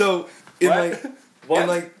So in What? like What? in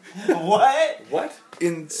like What?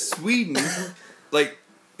 in Sweden, like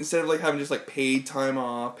instead of like having just like paid time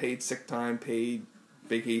off, paid sick time, paid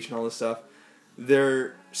vacation, all this stuff,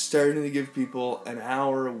 they're starting to give people an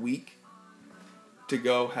hour a week to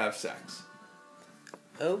go have sex.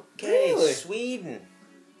 Okay, Really? Sweden.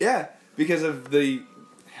 Yeah, because of the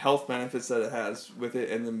health benefits that it has with it,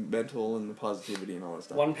 and the mental and the positivity and all that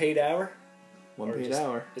stuff. One paid hour? One or paid just-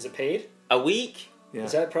 hour. Is it paid? A week Yeah,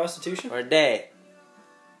 Is that prostitution? or a day?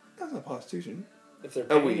 that's not prostitution. If they're A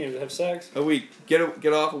paying week. you to have sex? A week. Get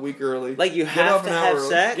off a week early. Like you Get have off to an hour have early.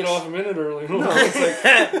 sex? Get off a minute early. No, it's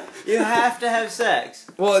like You have to have sex.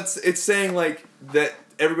 well, it's saying like that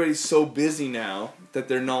everybody's so busy now that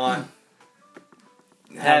they're not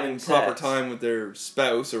having proper sex. time with their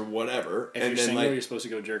spouse or whatever. If and you're then single, like you're supposed to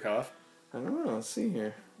go jerk off. I don't know. Let's see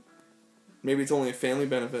here. Maybe it's only a family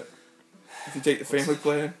benefit if you take the family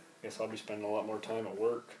plan. Guess I'll be spending a lot more time at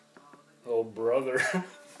work. Oh, brother.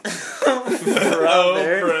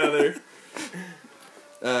 Brother.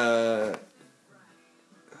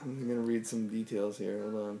 I'm gonna read some details here.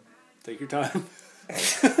 Hold on. Take your time.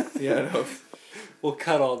 Yeah, I know. We'll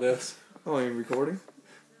cut all this. Oh, are you recording?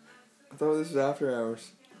 I thought this was after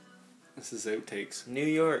hours. This is outtakes. New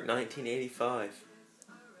York, 1985.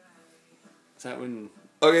 Is that when...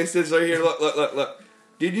 Okay, so it's right here. Look.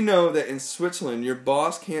 Did you know that in Switzerland, your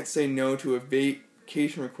boss can't say no to a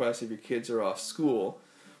vacation request if your kids are off school?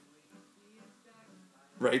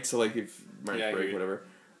 Right? So, like, if March Yeah, I hear break, you. whatever.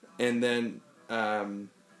 And then, blah,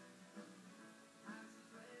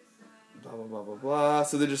 blah, blah, blah, blah.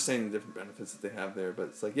 So they're just saying the different benefits that they have there. But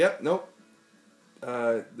it's like, yep, nope.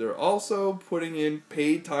 They're also putting in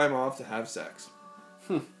paid time off to have sex.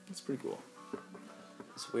 That's pretty cool.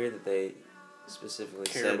 It's weird that they specifically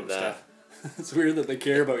care said about that. stuff. It's weird that they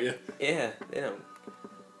care about you. Yeah, they don't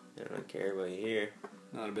care about you here.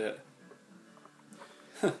 Not a bit.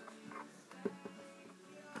 Let's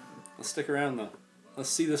stick around, though. Let's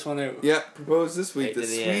see this one out. Yeah, proposed this week Right that to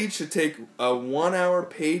the Swedes should take a 1 hour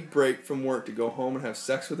paid break from work to go home and have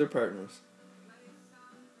sex with their partners.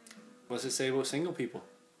 What's it say about single people?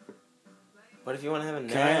 What if you want to have a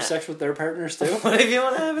nap? Can I have sex with their partners, too? What if you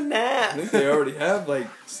want to have a I nap? think they already have, like,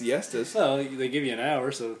 siestas. Well, they give you an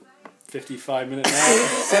hour, so 55-minute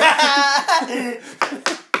nap.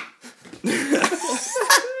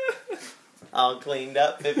 All cleaned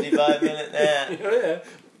up, 55-minute nap. Oh, yeah.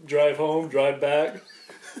 Drive home, drive back.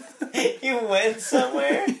 You went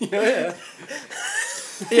somewhere? Oh, yeah.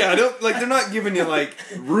 Yeah, I don't, like, they're not giving you, like,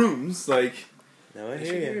 rooms, like, No, I They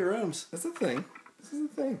should hear give you you. rooms. that's the thing. This is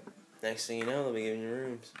the thing. Next thing you know, they'll be giving you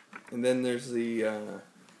rooms. And then there's the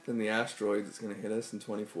asteroid that's going to hit us in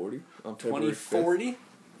 2040, on February 5th. 2040?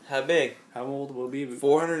 How big? How old will we be?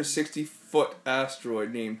 460-foot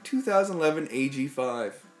asteroid named 2011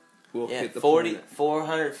 AG5 will Yeah, hit the 400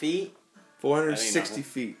 planet. feet? 460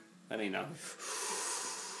 feet. That ain't nothing.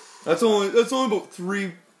 That's only about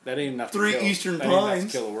three. That ain't enough Three to kill. Eastern that ain't enough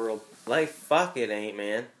Pines. to kill the world. Like, fuck it ain't,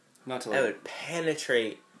 man. Not to That like... would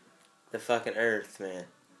penetrate the fucking earth, man.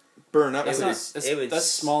 Burn up. It It's would- it would that's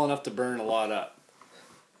s- small enough to burn a lot up.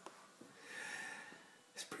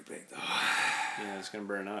 pretty big though. Yeah, it's gonna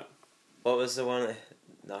burn up. What was the one that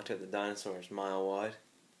knocked out the dinosaurs? Mile wide?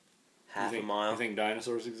 Half a mile? You think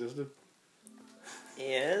dinosaurs existed?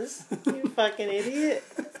 Yes? You fucking idiot.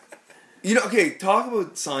 You know, okay, talk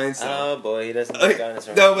about science though. Oh boy, he doesn't Like, like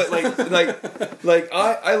dinosaurs. no, but like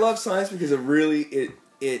I love science because it really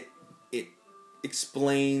it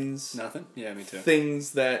explains Nothing? Yeah, me too.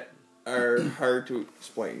 things that are hard to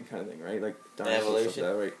explain, kind of thing, right? Like dinosaurs, Evolution. stuff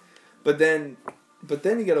like that, right? But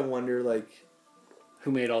then you gotta wonder like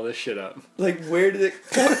Who made all this shit up? where did it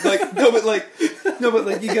like no but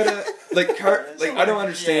like you gotta like I don't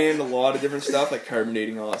understand a lot of different stuff like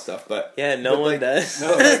carbonating all that stuff, but Yeah, no but, one like, does.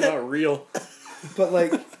 No, that's not real. but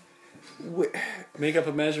like Make up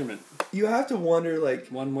a measurement. you have to wonder like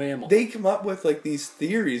One whammo. they come up with like these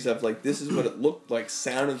theories of like this is what it looked like,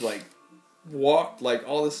 sounded like, walked like,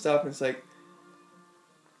 all this stuff, and it's like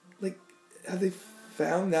have they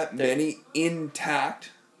found that many intact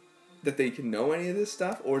that they can know any of this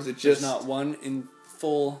stuff, or is it There's just not one in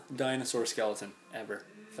full dinosaur skeleton ever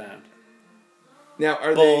found. now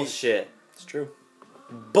are Bullshit. It's true.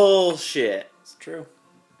 Bullshit. It's true.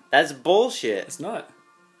 That's bullshit. It's not.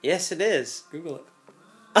 Yes, it is. Google it.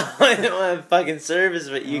 I don't have fucking service,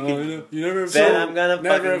 but you Oh, can. I know. You never have Ben, I'm gonna never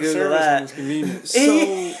fucking have Google service that. when it's convenient.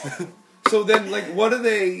 they so then like what are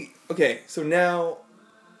they okay so now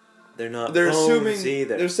They're not. they're bones assuming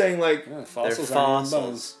either. they're saying like Yeah, fossils They're aren't even fossils.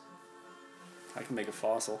 bones. I can make a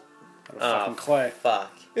fossil Out of fucking clay.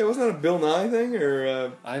 Fuck. Yeah, wasn't that a Bill Nye thing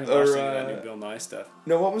or? I haven't watched any of that new Bill Nye stuff.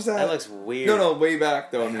 No, what was that? That looks weird. No, way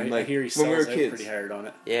back though. I mean, I like hear he when sells we were out kids. pretty hard on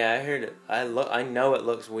it. Yeah, I heard it. I know it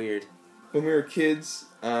looks weird. When we were kids,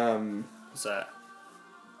 What's that?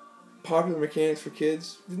 Popular Mechanics for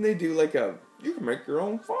Kids. Didn't they do like you can make your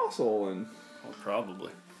own fossil and Well,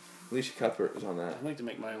 probably. Alicia Cuthbert was on that. I'd like to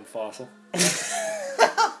make my own fossil.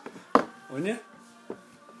 Wouldn't you?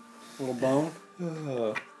 Little bone.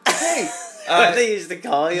 Hey, What they used to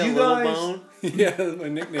call you, you Little guys- Bone? Yeah, that's my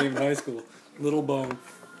nickname in high school. Little bone.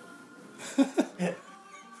 you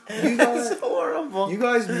That's guys, horrible. you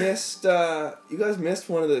guys missed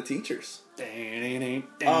one of the teachers.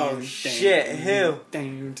 Oh, shit, who?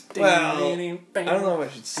 Well, I don't know if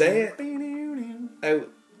I should say it. I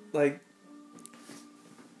like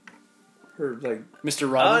her like. Mr. Oh,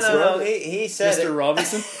 Robinson. no, he said Mr. it.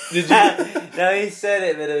 Robinson. Did you? No, he said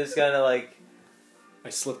it, but it was kind of like... I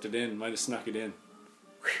slipped it in. Might have snuck it in.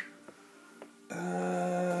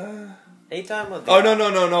 Are you talking about... Oh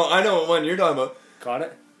no! I know what one you're talking about. Caught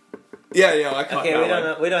it? Yeah, I caught Okay, that we don't one.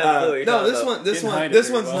 know. We don't have a clue what you're No, talking this about. one, this Didn't one, hide it this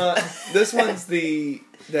very one's well. not. This one's the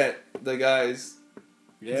guy, Yeah. the guy.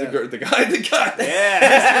 Yeah.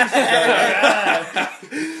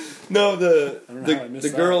 No, I don't know how I missed the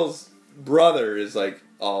that. girl's brother is like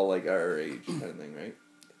all like our age kind of thing, right?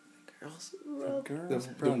 Girl's The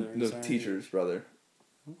brother. is our teacher's brother.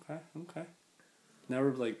 age. Okay. Now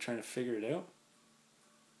we're like trying to figure it out.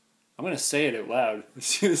 I'm gonna say it out loud as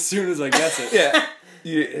soon as I guess it. Yeah,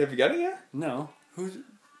 have you got it yet? No. Who's?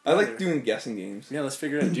 I like brother? doing guessing games. Yeah, let's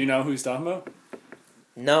figure it out. Do you know who he's talking about?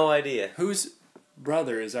 No idea. Whose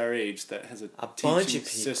brother is our age that has a bunch teaching of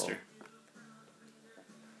people. sister?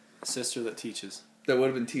 A sister that teaches. That would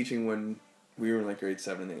have been teaching when we were in like grade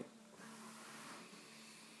 7 and 8.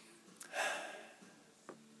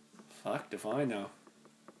 Fuck if I know.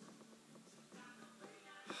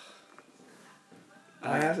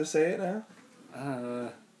 I have to say it now.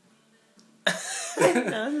 No,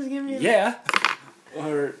 just give me a... Yeah.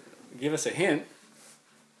 Or give us a hint.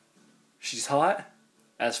 She's hot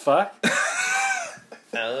as fuck.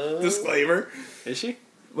 Oh. Disclaimer. Is she?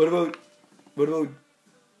 What about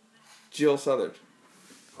Jill Southard?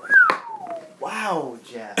 Wow,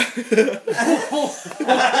 Jeff.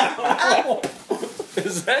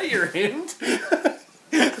 Is that your hint?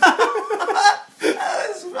 That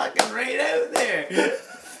was fucking right out there.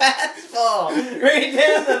 Fastball. Right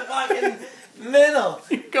down the fucking middle.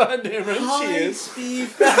 Goddamn right she is. Speed.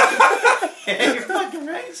 Yeah, you're fucking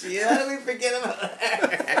right, she is. How do we forget about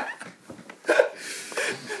that?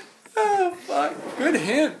 Oh, fuck. Good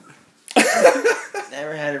hint.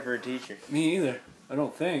 Never had her for a teacher. Me either. I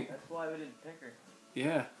don't think. That's why we didn't pick her.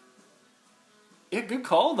 Yeah. Yeah, good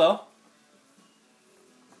call, though.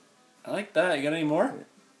 I like that. You got any more?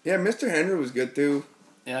 Yeah, Mr. Hendra was good too.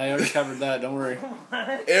 Yeah, I already covered that. Don't worry.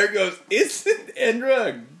 Eric goes, isn't Hendra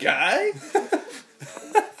a guy?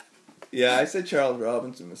 Yeah, I said Charles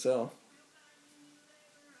Robinson myself.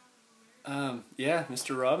 Yeah,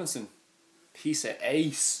 Mr. Robinson. Piece of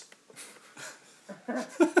ace.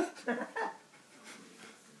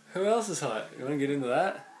 Who else is hot? You want to get into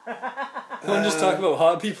that? You want to just talk about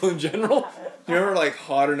hot people in general? You remember like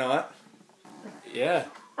Hot or Not? Yeah,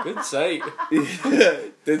 good site.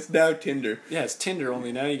 It's now Tinder. Yeah, it's Tinder,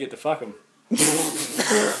 only now you get to fuck them.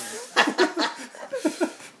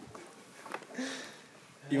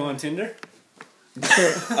 You on Tinder?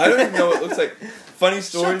 I don't even know what it looks like. Funny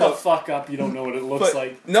story. Shut the fuck up, you don't know what it looks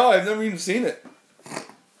like. No, I've never even seen it.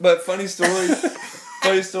 But funny story.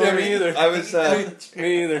 Funny story. Yeah, me either. I was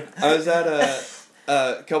Me either. I was at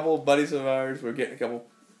a couple of buddies of ours. We're getting a couple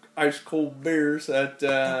ice cold beers at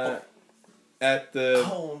the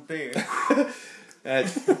Cold beer. at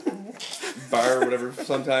bar or whatever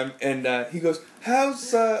sometime, and he goes, "How's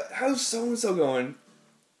so and so going?"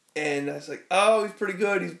 And I was like, "Oh, he's pretty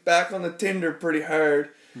good. He's back on the Tinder pretty hard."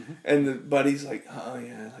 Mm-hmm. And the buddy's like, "Oh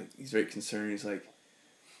yeah," like he's very concerned. He's like,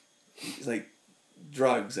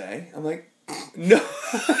 "Drugs, eh?" I'm like, "No,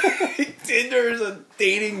 Tinder is a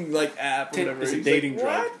dating like app or whatever." It's a He's dating like,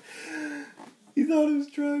 drug. "What?" He thought it was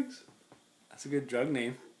drugs. That's a good drug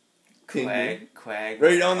name. Tinder. Quag.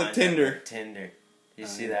 Right on the Tinder. Tinder. You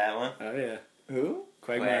see that one? Oh yeah. Who?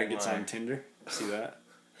 Quagmire gets Quagmire. on Tinder. See that?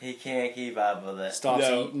 He can't keep up with it. Stops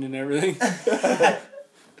No. eating and everything.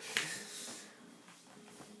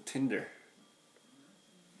 Tinder.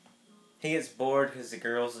 He gets bored because the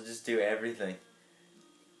girls will just do everything.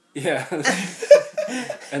 Yeah.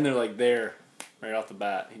 And they're like there, right off the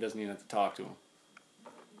bat. He doesn't even have to talk to them.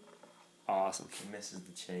 Awesome. He misses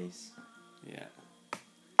the chase. Yeah.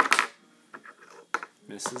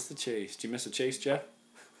 Misses the chase. Did you miss a chase, Jeff?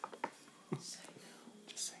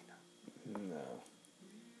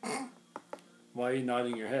 Why are you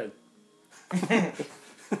nodding your head?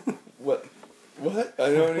 What? What? I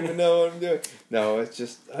don't even know what I'm doing. No, it's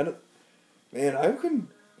just I don't. Man, I couldn't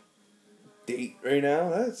date right now.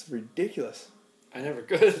 That's ridiculous. I never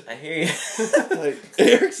could. I hear you. Like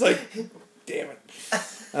Eric's like, damn it.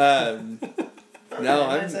 No,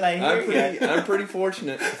 I said I hear you. I'm pretty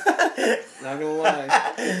fortunate. Not gonna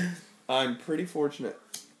lie, I'm pretty fortunate.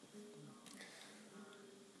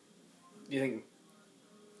 You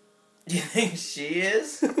You think she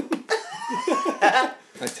is? I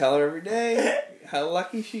tell her every day how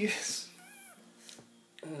lucky she is.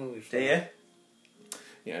 think? Holy Do fuck. you?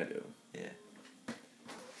 Yeah, I do. Yeah.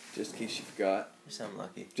 Just in case you forgot. You're so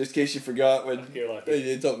lucky. Just in case you forgot when You're lucky. they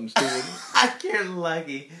did something stupid. You're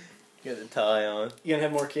lucky. You got a tie on. You gonna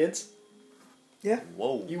have more kids?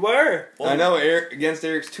 Whoa. You were. I know Eric against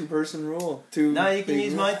Eric's 2-person rule. No, you can big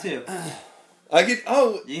use rule. mine too. I get.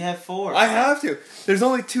 Oh, You have 4. I have to. There's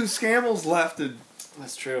only 2 scambles left to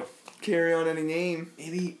That's true. carry on any name.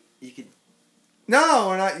 Maybe you could. No,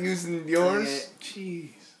 we're not using yours. Jeez.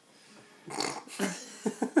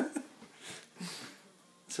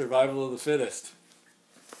 Survival of the fittest.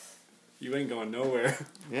 You ain't going nowhere.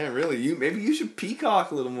 Yeah, really. Maybe you should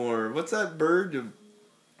peacock a little more. What's that bird?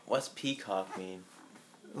 What's peacock mean?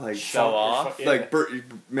 Like Show off? Yeah. Like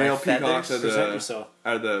male Like feathers? peacocks are Present the yourself.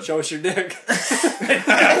 are the. Show us your dick. You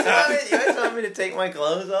guys want me to take my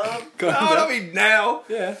clothes off? No, I mean now.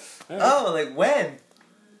 Yeah. Oh, like when?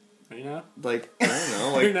 Right now? Like I don't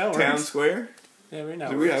know, Right like now town works. square. Yeah, right now.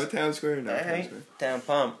 Do we have a town square? No, town Alright. square. Down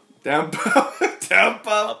pump. Down pump. Down I'll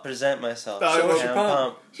pump. present myself. Show us your Down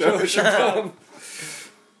pump. Show us your pump.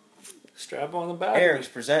 Strap on the back. Eric's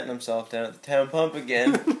presenting himself down at the town pump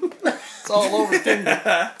again. It's all over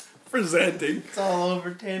Tinder. Presenting. It's all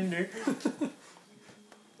over Tinder.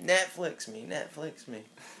 Netflix me. No,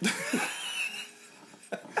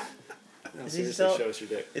 Is he seriously, still- show us your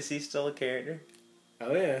dick. Is he still a character?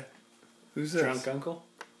 Oh yeah. Who's this? Drunk uncle.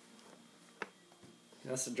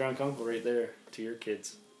 That's the drunk uncle right there to your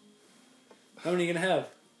kids. How many are you gonna have?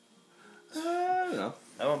 I don't know.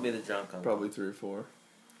 I won't be the drunk uncle. Probably 3 or 4.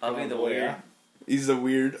 I'll be the Oh, weird. yeah. He's the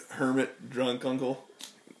weird hermit drunk uncle.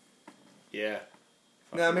 Yeah.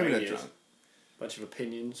 Nah, Fucking maybe right not he is. drunk. Bunch of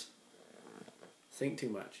opinions. Think too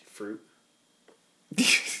much. Fruit.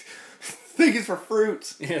 Think it's for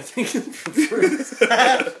fruits. Yeah, thinking for fruits.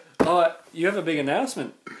 Oh, you have a big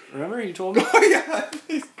announcement. Remember you told me? Oh yeah.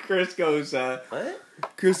 Chris goes. What?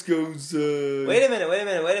 Chris goes. Wait a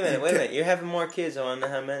minute. You're having more kids. I want to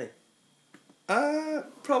know how many.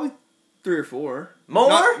 Probably 3 or 4.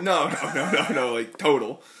 More? No. Like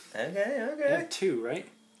total. Okay. You have 2, right?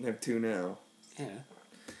 I have 2 now. Yeah.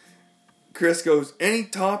 Chris goes, any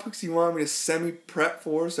topics you want me to semi-prep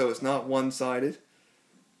for so it's not one-sided?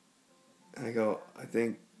 And I go, I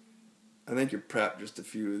think you're prepped just a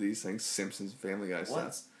few of these things, Simpsons, Family Guy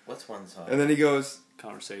stuff. What's one side? And then he goes,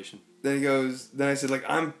 Conversation. then I said, like,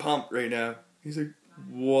 I'm pumped right now. He's like,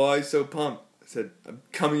 why so pumped? I said, I'm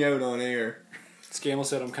coming out on air. Scammell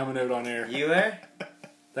said I'm coming out on air. You were?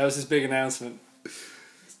 That was his big announcement.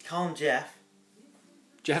 Call him Jeff.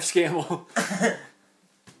 Jeff Scammell.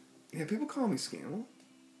 Yeah, people call me Scammell.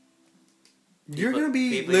 You're People- gonna be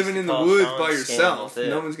people living used to in the call woods Sean by yourself. Scammell, too.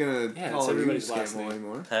 No one's gonna Yeah, it's call you everybody's last Scammell name.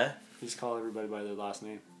 anymore. Huh? You just call everybody by their last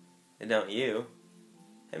name. And don't you?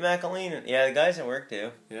 Hey, Macaline. Yeah, the guys at work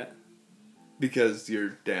do. Yeah. Because your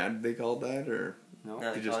dad, they called that, or No.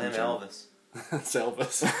 No, they You call just him mentioned- Elvis. It's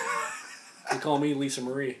Elvis. They call me Lisa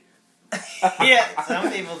Marie. Yeah, some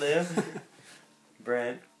people do.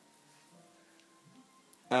 Brent.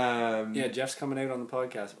 Yeah, Jeff's coming out on the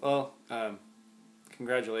podcast. Well,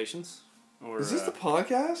 congratulations. Or is this the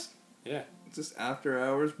podcast? yeah, Is this After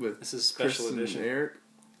Hours with this is special Chris edition. and Eric?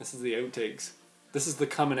 This is the outtakes. This is the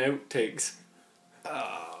coming out takes.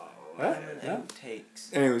 Oh. What? Yeah.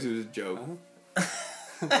 Takes. Anyways, it was a joke.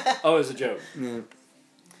 Oh, it was a joke. Yeah.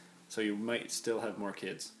 So you might still have more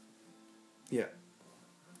kids. Yeah.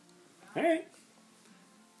 All right.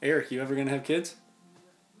 Eric, you ever gonna have kids?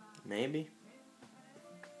 Maybe.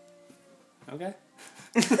 Okay.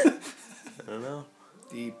 I don't know.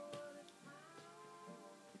 Deep.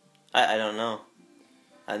 I don't know.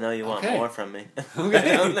 I know you want Okay. more from me.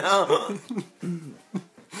 Okay. I don't know.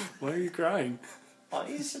 Why are you crying? Why are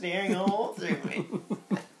you staring all through me?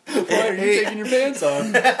 Why are you taking your pants off?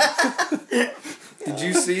 Did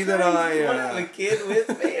you see that You want to have a I? kid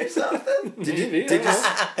with me or something? Did you Maybe, did I you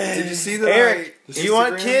don't did you see that Eric, I? do you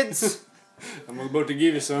want Instagram- kids? I'm about to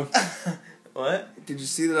give you some. What? Did you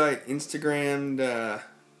see that I Instagrammed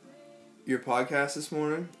your podcast this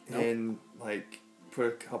morning Nope. and like put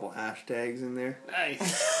a couple hashtags in there?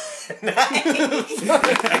 Nice.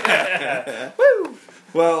 Woo!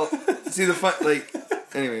 Well, see the fun, like,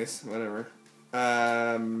 anyways, whatever.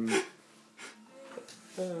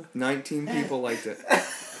 19 people liked it.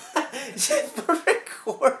 Just for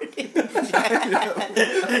recording.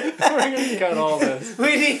 We're gonna cut all this.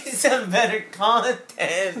 We need some better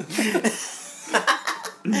content.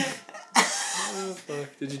 Oh,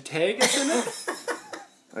 fuck. Did you tag us in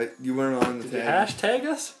it? You weren't on the Did you tag. hashtag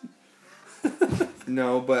us?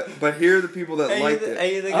 No, but here are the people that liked it. Are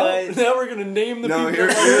you the Oh, guy? now we're gonna name the No, people.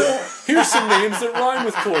 Here's some names that rhyme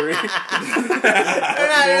with Corey.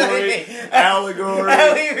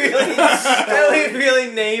 Allegory. Are we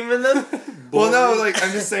really naming them? Well, no, like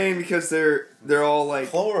I'm just saying because they're all like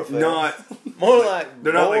Chlorophyll. not More like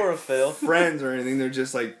they're not like chlorophyll. friends or anything. They're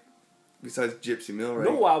just like besides Gypsy Mill, right?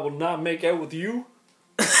 No, I will not make out with you.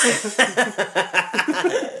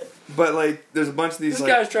 But like, there's a bunch of these. This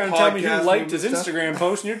like, guy's trying to tell me he podcast liked his movement stuff. Instagram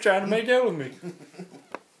post, and you're trying to make out with me.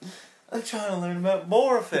 I'm trying to learn about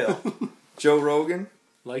chlorophyll. Joe Rogan.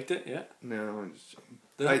 Liked it, yeah. No, I'm just joking.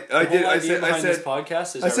 The, I the did- whole I idea said- behind this said-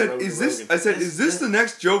 podcast is I our said, road is to this? Rogan. I said, is this the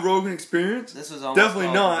next Joe Rogan experience? This was almost Definitely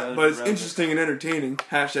called not, Road but to it's Rogan. interesting and entertaining.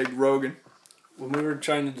 Hashtag Rogan. When we were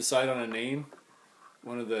trying to decide on a name,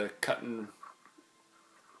 one of the cutting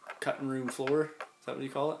room floor, is that what you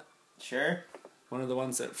call it? Sure. One of the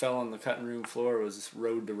ones that fell on the cutting room floor was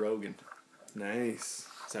Road to Rogan. Nice.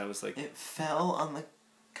 So I was like, It fell on the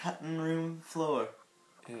cutting room floor.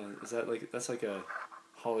 yeah, that's like a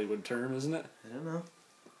Hollywood term, isn't it? I don't know.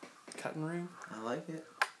 Cutting room? I like it.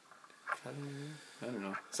 Cutting room? I don't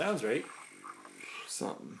know. Sounds right.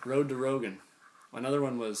 Something. Road to Rogan. Another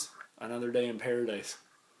one was Another Day in Paradise.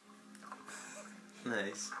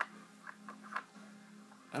 Nice.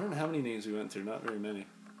 I don't know how many names we went through, not very many.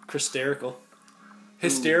 Hysterical.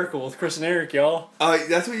 Hysterical with Chris and Eric, y'all.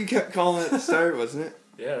 That's what you kept calling it at the start, wasn't it?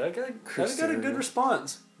 Yeah, that got a Hysterical. good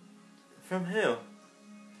response. From who?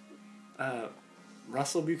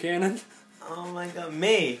 Russell Buchanan? Oh my god,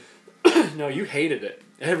 me. No, you hated it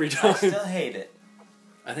every I time. still hate it.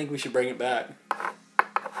 I think we should bring it back.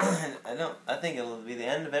 I don't. I think it'll be the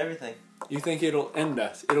end of everything. You think it'll end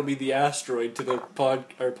us? It'll be the asteroid to our I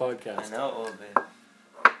podcast. know it will be.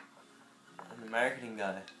 I'm the marketing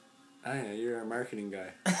guy. Oh yeah, you're our marketing guy.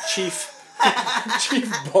 Chief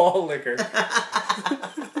ball licker.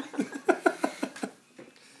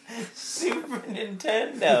 Super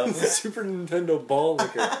Nintendo. Super Nintendo ball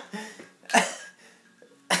licker.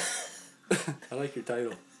 I like your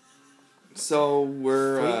title. So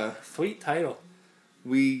we're Sweet title.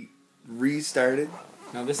 we restarted.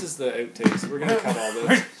 Now this is the outtakes. We're gonna cut all We're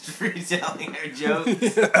this. just retelling our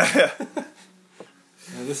jokes. Now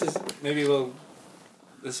this is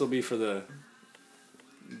this will be for the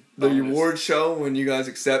The bonus. award show when you guys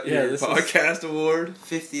accept Yeah, your this is- podcast award.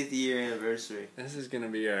 50th year anniversary. This is gonna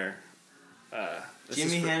be our this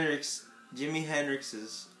is Jimi for-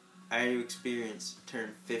 Hendrix's Are You Experience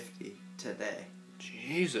turned 50 today.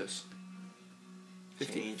 Jesus.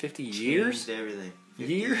 50 Changed years? everything.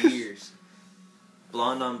 50 Years? years.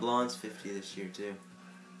 Blonde on Blonde's 50 this year too.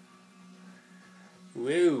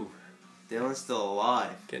 Woo. Dylan's still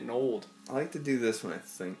alive. Getting old. I like to do this one. I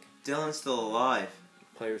think Dylan's still alive.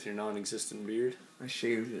 Play with your non-existent beard. I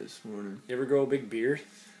shaved it this morning. You ever grow a big beard?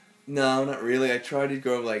 No, not really. I try to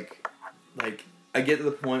grow like I get to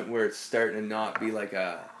the point where it's starting to not be like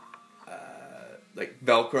a like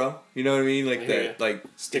Velcro. You know what I mean? Like Yeah. that. Like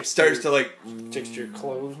Sticks it starts to to like Sticks to your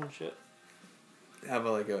clothes and shit. have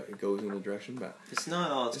it goes in a direction, but It's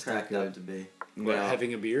not all it's It's not cracked good. up to be. What, no.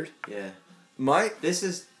 having a beard? Yeah. My This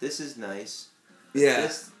is nice. yeah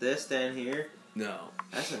This down here, no.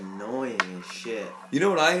 that's annoying as shit. You know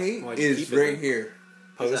what I hate Why'd you is keep it right then? here.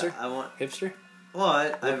 Poser? I want. Hipster? Well, I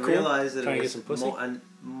Look cool? realized that Trying to it get was some pussy?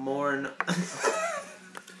 more.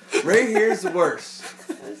 Right here is the worst.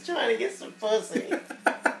 I was trying to get some pussy.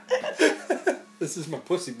 This is my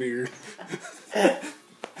pussy beard.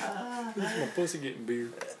 This is my pussy getting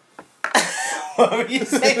beard. What were you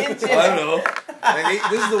saying, Jim? I don't know. I hate,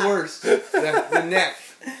 this is the worst. The neck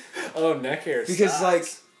Oh, neck hair. because sucks. like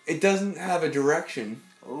it doesn't have a direction,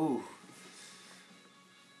 Ooh.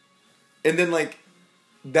 and then like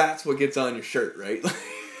that's what gets on your shirt, right?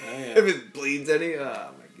 Oh, yeah. If it bleeds any, oh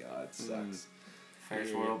my god, it sucks.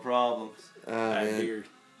 First Yeah. world problems. Oh Bad man, beard.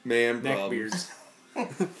 man Neck problems.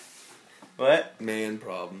 beards. What? Man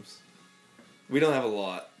problems. We don't have a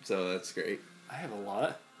lot, so that's great. I have a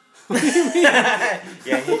lot. Yeah, he's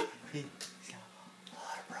got a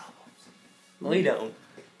lot of problems. We don't.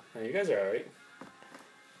 Oh, you guys are alright.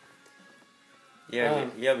 Yeah,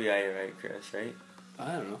 you'll be alright, Chris, right?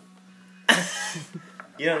 I don't know.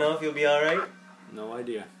 You don't know if you'll be alright? No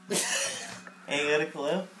idea. Ain't got a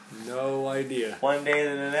clue. No idea. One day to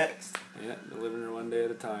the next. Yeah, they're living it one day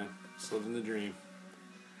at a time. Just living the dream.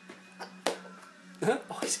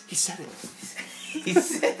 Oh, he said it. He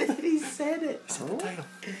said it. He said it. He said the title. Title.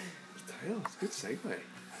 It's a good segue.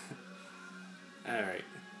 Alright.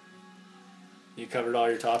 You covered all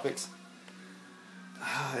your topics?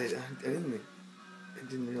 I didn't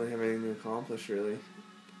really have anything to accomplish, really.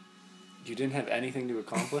 You didn't have anything to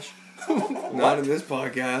accomplish? Not in this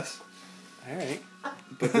podcast. Alright.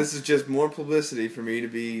 But this is just more publicity for me to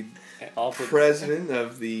be I'll put president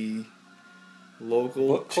of the local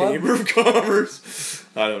Book club? Chamber of Commerce.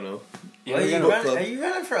 I don't know. Yeah, Are we're you gonna- are you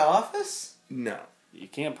running for office? No. You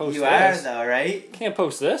can't post You this. are though, right? You can't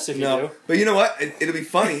post this if you No. do. But you know what? It'll be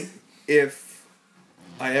funny if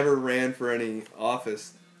I ever ran for any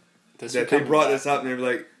office This that would they come brought back. this up and they'd be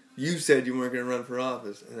like, you said you weren't going to run for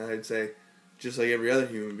office. And I'd say, just like every other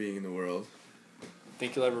human being in the world,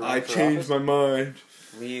 Think you'll ever run I for changed office? my mind.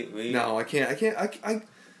 We No, I can't. I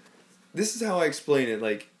this is how I explain it.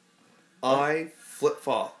 Like, I flip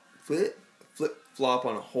flop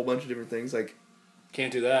on a whole bunch of different things. Like,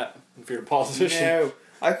 Can't do that if you're a politician. no,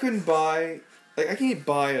 I couldn't buy. Like, I can't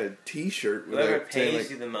buy a T-shirt Whoever without saying pays like,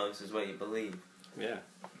 you the most is what you believe. Yeah.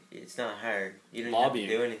 It's not hard. You don't Lobbying.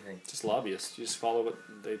 have to do anything. Just lobbyists. You just follow what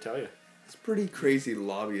they tell you. it's pretty crazy.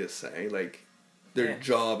 Lobbyists say like their Yeah.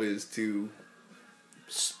 job is to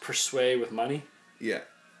Persuade with money. yeah.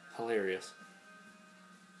 Hilarious.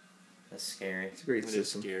 That's scary. It's a great It is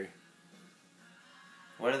system. scary.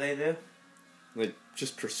 What do they do? Like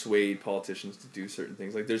just persuade politicians to do certain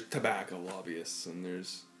things. Like there's tobacco lobbyists and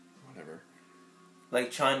there's whatever.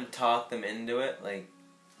 Like trying to talk them into it? Like,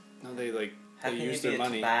 No, they like how they can you use be their a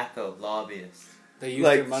money. tobacco lobbyist? They use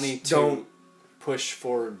Like, their money to don't- push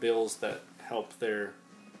forward bills that help their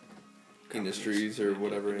companies. Industries or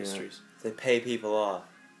whatever, yeah. industries. They pay people off.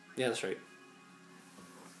 Yeah, that's right.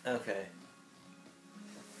 Okay.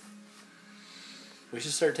 We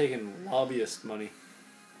should start taking lobbyist money.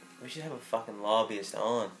 We should have a fucking lobbyist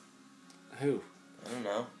on. Who? I don't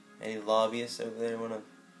know. Any lobbyists over there want to...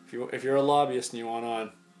 If you're a lobbyist and you want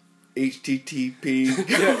on, HTTP.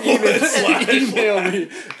 email me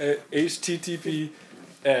at https.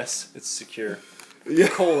 It's secure. Yeah.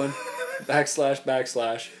 Colon // It's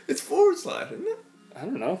 // isn't it? I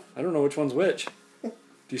don't know. I don't know which one's which. Do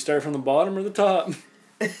you start from the bottom or the top?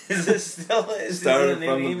 Is this still... Is Started this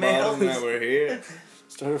a from new the email? bottom, now we're here.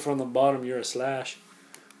 Started from the bottom, you're a slash.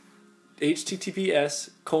 https :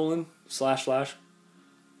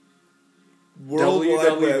 World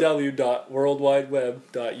Wide Web.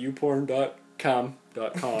 www.worldwideweb.youporn.com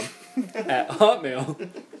at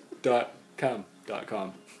hotmail.com.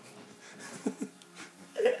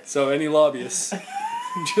 So any lobbyists,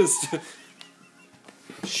 just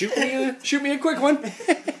shoot me a quick one. Is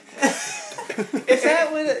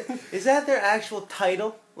that what is that their actual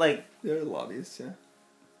title? Like They're lobbyists, yeah.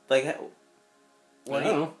 what I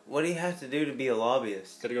don't know. what do you have to do to be a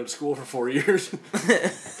lobbyist? Got to go to school for 4 years.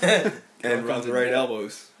 And run the right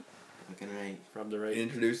elbows. Fucking right. Rub the right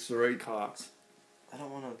Introduce the right cocks. I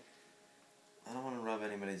don't want to rub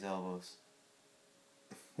anybody's elbows.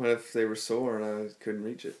 What if they were sore and I couldn't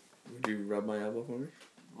reach it? Would you rub my elbow for me?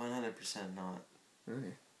 100% not.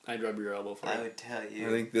 Okay. I'd rub your elbow for I you. would tell you.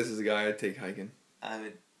 I think this is a guy I'd take hiking. I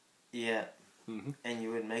would. Yeah. Mm-hmm. And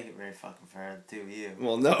you wouldn't make it very fucking far, do you?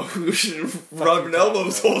 Well, no. We should rub an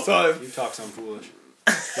elbows the whole time. You talk some foolish.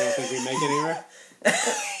 You don't think we make it anywhere?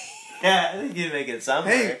 Yeah, I think you'd make it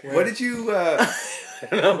somewhere. Hey, what did you, I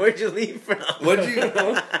don't know, where'd you leave from? what did you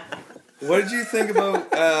think about,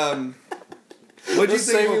 what did you Let's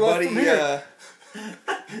say think we about left Buddy, from here.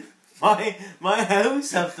 My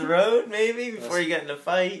house up the road, maybe, before you get in a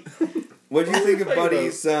fight. what did you think of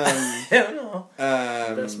Buddy's, I don't know.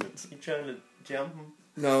 Investments. You trying to jump him?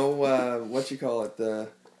 no, what you call it, the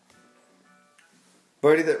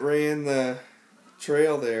Buddy that ran the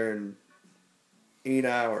trail there in 8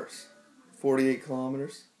 hours, 48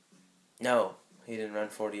 kilometers. No, he didn't run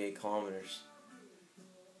 48 kilometers.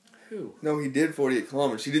 Who? No, he did 48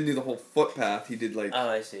 kilometers. He didn't do the whole footpath. He did like Oh,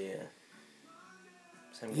 I see, yeah.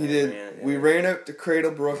 Some he guy did. ran it the We other- ran out to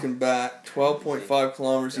Cradlebrook and back, 12.5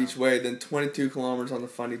 kilometers each way, then 22 kilometers on the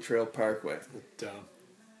Fundy Trail Parkway. Dumb.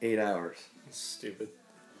 8 hours. Stupid.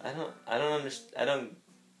 I don't understand. I don't,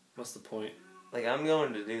 What's the point? like, I'm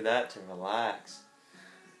going to do that to relax.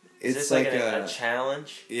 Is It's this like, like a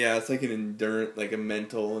challenge? yeah, it's like an endurance, like a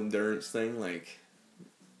mental endurance thing. Like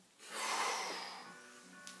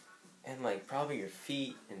And, like, probably your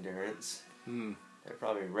feet endurance. Hmm. They're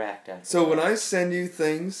probably wrecked after so when that. I send you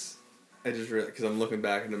things, I just really because I'm looking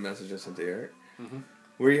back at the message I sent to Eric. Mhm.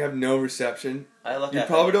 where you have no reception. I look You at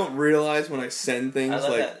probably don't realize when I send things I look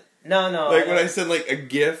like at, no. like when I send like a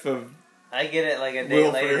GIF of I get it like a day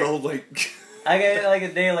Will later. Ferrell like. I get it like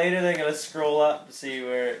a day later. Then I'm gonna scroll up to see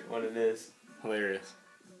what it is. Hilarious.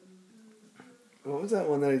 What was that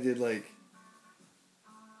one that I did like?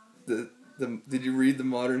 Did you read the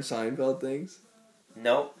Modern Seinfeld things?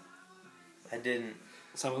 Nope, I didn't.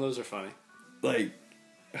 Some of those are funny. Like,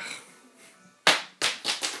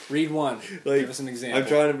 Read one. like Give us an example. I'm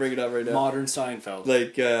trying to bring it up right now. Modern Seinfeld.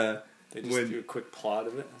 Like, They just when- do a quick plot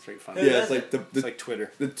of it. That's very funny. Yeah. yeah, it's like It's like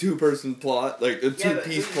Twitter. the 2-person plot, like the Yeah, but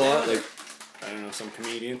 2-piece who's plot, that? like I don't know, some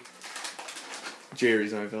comedian. Jerry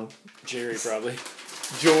Seinfeld. Jerry, probably.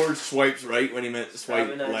 George swipes right when he meant to swipe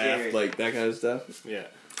Probably not left, Jerry. like that kind of stuff. Yeah.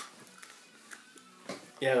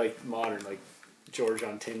 Yeah, like modern, like George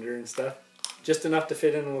on Tinder and stuff. Just enough to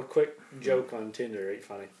fit in a little quick joke on Tinder, right?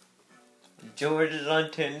 Funny. George is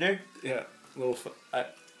on Tinder. Yeah, little.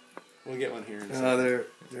 We'll get one here in a second.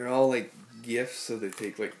 They're all like GIFs, so they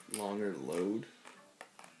take like longer to load.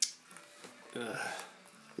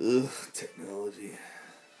 Ugh, technology.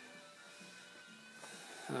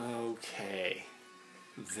 Okay,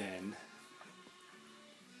 then.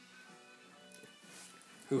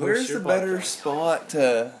 Who Where's hosts the your better podcast? spot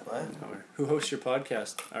to What? Or who hosts your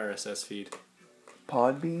podcast RSS feed?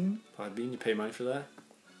 Podbean? Podbean. You pay money for that,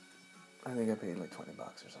 I think I paid like $20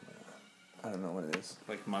 or something like that. I don't know what it is.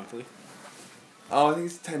 like monthly. Oh, I think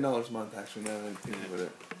it's $10 a month actually. Now that I'm thinking about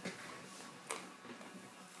it,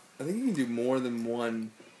 I think you can do more than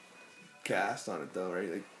one cast on it though, right?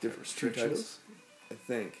 Like different Restrictions? titles. I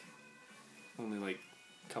think. Only like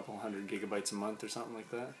a couple 100 gigabytes a month or something like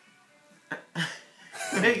that.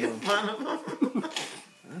 Making fun of him.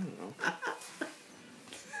 I don't know.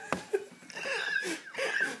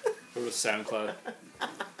 Or with SoundCloud.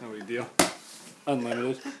 No big deal.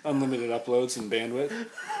 Unlimited uploads and bandwidth.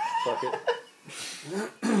 Fuck it.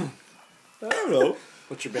 I don't know.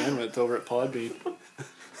 What's your bandwidth over at Podbean?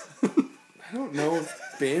 I don't know if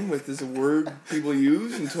bandwidth is a word people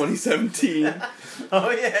use in 2017. Oh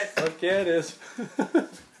yes. Fuck yeah, it is.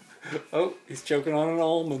 Oh, he's choking on an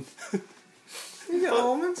almond. You got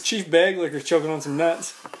almonds? Chief Baglicker's choking on some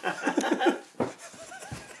nuts.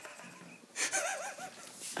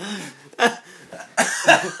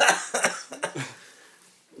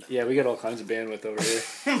 Yeah, we got all kinds of bandwidth over here.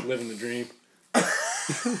 Living the dream.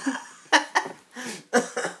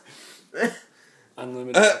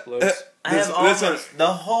 Unlimited uploads. I have This almonds one- the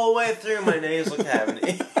whole way through my nasal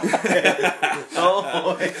cavity. The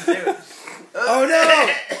whole way through. Oh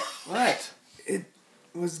no! What? It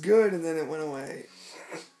was good and then it went away.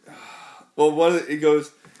 Well, it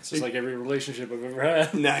goes. It's just like every relationship I've ever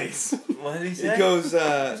had. Nice. What did he say? It goes.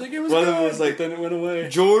 It's like it was one good, of them was like, but then it went away.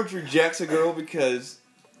 George rejects a girl because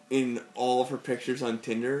in all of her pictures on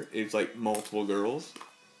Tinder, it's like multiple girls.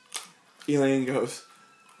 Elaine goes,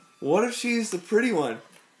 "What if she's the pretty one?"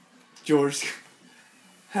 George,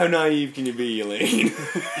 how naive can you be, Elaine?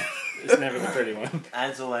 It's never the pretty one.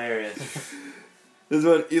 That's hilarious. This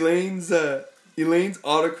one, Elaine's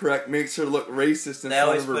autocorrect makes her look racist in They front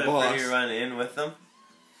always of her put a boss. prettier one in with them.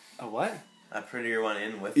 A what? A prettier one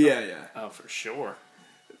in with them. Yeah. Oh, for sure.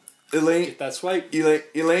 Elaine, Get that swipe.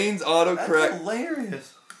 Elaine's That's autocorrect.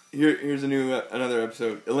 hilarious. Here's another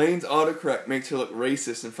episode. Elaine's autocorrect makes her look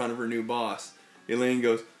racist in front of her new boss. Elaine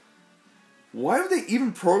goes, "Why would they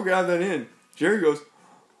even program that in?" Jerry goes,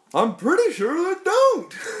 "I'm pretty sure they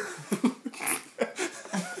don't."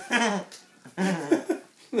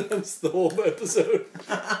 That's the whole episode.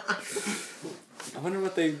 I wonder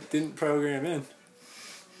what they didn't program in.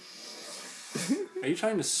 Are you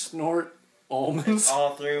trying to snort almonds?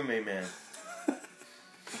 All through me, man.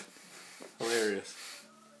 Hilarious.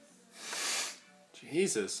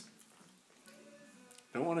 Jesus.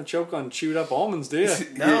 Don't want to choke on chewed up almonds, do you?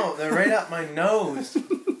 No, they're right up my nose.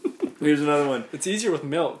 Here's another one. It's easier with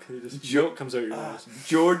milk. You just milk comes out your nose.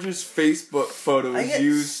 George's Facebook photo I is get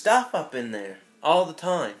used. stuff up in there all the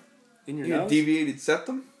time. In your You got nose? deviated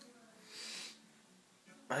septum?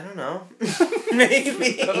 I don't know.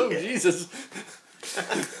 Maybe. Oh, Jesus.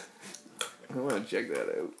 I want to check that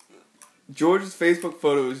out. George's Facebook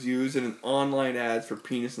photo is used in an online ad for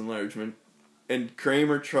penis enlargement, and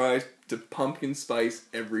Kramer tries to pumpkin spice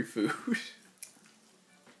every food.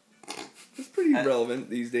 It's pretty relevant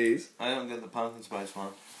these days. I don't get the pumpkin spice one.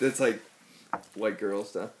 That's like white girl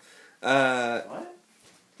stuff. What?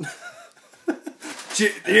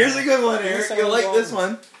 Here's a good one, Eric. Some You'll of like those this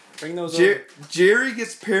one. Bring those over. Jerry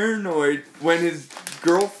gets paranoid when his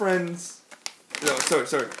girlfriend's... No,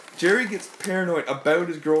 sorry. Jerry gets paranoid about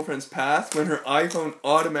his girlfriend's past when her iPhone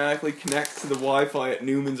automatically connects to the Wi-Fi at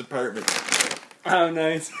Newman's apartment. Oh,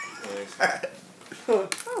 nice. Nice. Oh,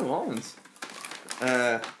 almonds. The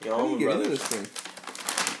How do you Allman get into Brothers. this thing?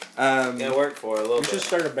 Yeah, work for it a little We bit. should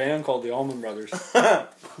start a band called the Allman Brothers.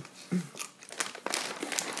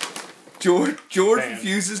 George Bam.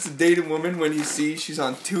 refuses to date a woman when he sees she's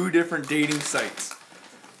on 2 different dating sites.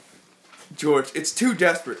 George, it's too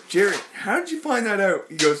desperate. Jerry, how did you find that out?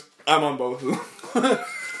 He goes, I'm on both of them.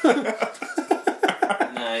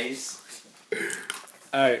 Nice.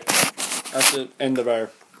 Alright. That's the end of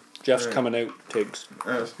our Jeff's Alright. coming out takes.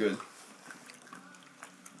 That was good.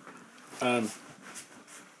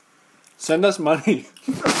 Send us money.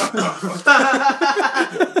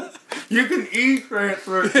 You can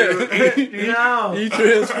e-transfer to No.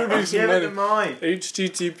 E-transfer me some Give it to money. mine.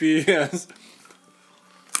 HTTPS.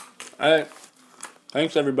 Alright.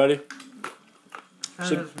 Thanks, everybody.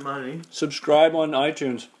 Send us money. Subscribe on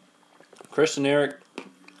iTunes. Chris and Eric,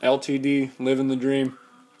 LTD, living the dream.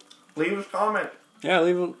 Leave us a comment. Yeah,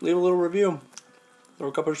 leave a little review. Throw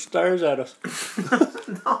a couple of stars at us.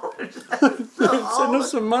 Send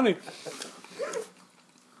us some money.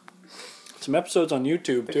 Some episodes on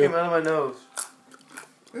YouTube It came too. out of my nose.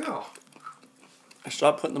 Yeah. I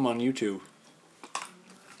stopped putting them on YouTube.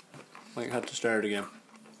 Might have to start again.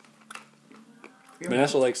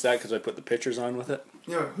 Vanessa likes that because I put the pictures on with it.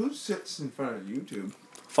 Yeah, who sits in front of YouTube?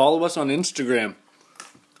 Follow us on Instagram.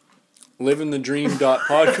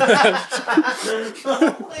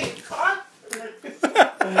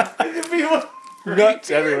 Livingthedream.podcast.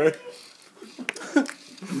 Nuts everywhere.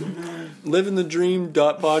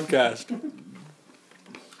 Livingthedream.podcast.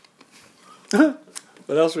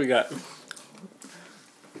 What else we got?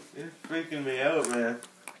 You're freaking me out, man.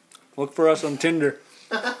 Look for us on Tinder.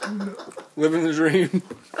 Living the dream.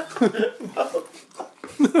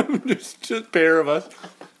 just a pair of us.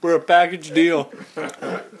 We're a package deal.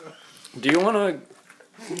 Do you want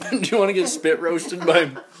to get spit roasted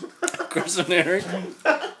by Chris and Eric?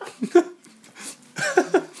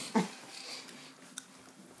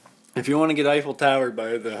 If you want to get Eiffel Towered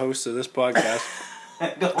by the hosts of this podcast,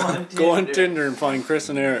 go on Tinder and find Chris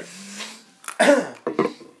and Eric.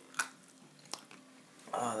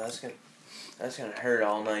 Oh, that's gonna hurt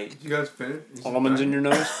all night. Did you guys finish? Almonds in your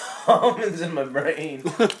nose. Almonds in my brain.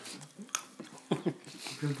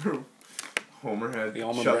 Homer had The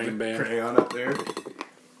almond shoved brain the band. crayon up there.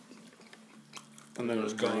 And then it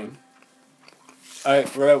was gone.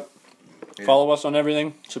 Alright, we're out. Yeah. Follow us on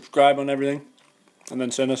everything. Subscribe on everything. And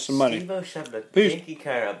then send us some money. Steve-O shoved a Peace. pinky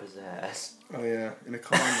car up his ass. Oh yeah, in a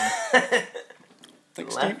condom.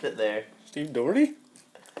 Like Left it there. Steve Doherty?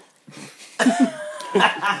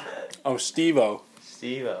 Oh, Steve-O.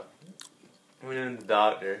 Steve-O. Went in the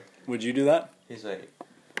doctor. Would you do that? He's like,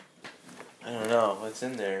 I don't know what's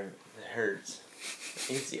in there. It hurts.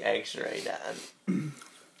 It's the X-ray, Dad.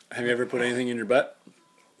 Have you ever put anything in your butt?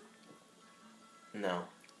 No.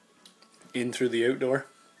 In through the outdoor?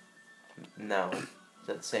 No. Is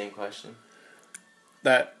that the same question?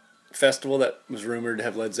 That festival that was rumored to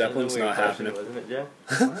have Led Zeppelin's not happening. Wasn't it, Jeff?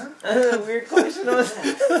 What? Weird question was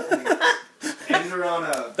that? Ender on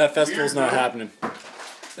a That festival's weird not note. happening.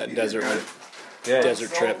 That Neither desert got one. it. Good.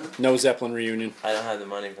 Desert trip. No Zeppelin reunion. I don't have the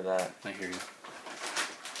money for that. I hear you.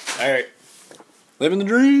 Alright. Living the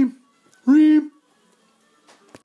dream. Dream.